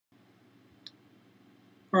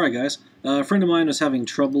Alright guys, a friend of mine was having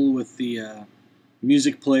trouble with the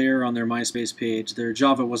music player on their MySpace page. Their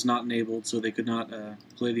Java was not enabled, so they could not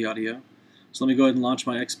play the audio. So let me go ahead and launch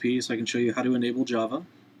my XP so I can show you how to enable Java.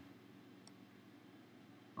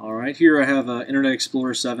 Alright, here I have Internet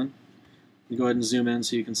Explorer 7. Go ahead and zoom in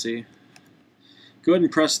so you can see. Go ahead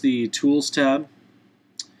and press the Tools tab.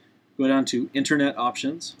 Go down to Internet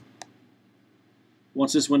Options.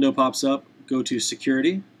 Once this window pops up, go to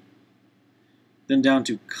Security. Then down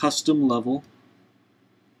to Custom Level.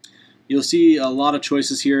 You'll see a lot of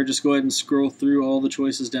choices here. Just go ahead and scroll through all the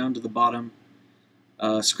choices down to the bottom.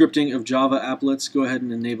 Scripting of Java applets, go ahead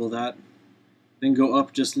and enable that. Then go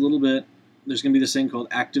up just a little bit. There's going to be this thing called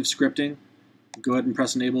Active Scripting. Go ahead and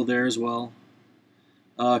press Enable there as well.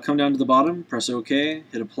 Come down to the bottom, press OK,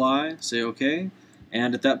 hit Apply, say OK,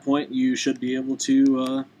 and at that point you should be able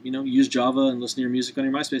to use Java and listen to your music on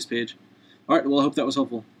your MySpace page. Alright, well I hope that was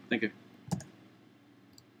helpful. Thank you.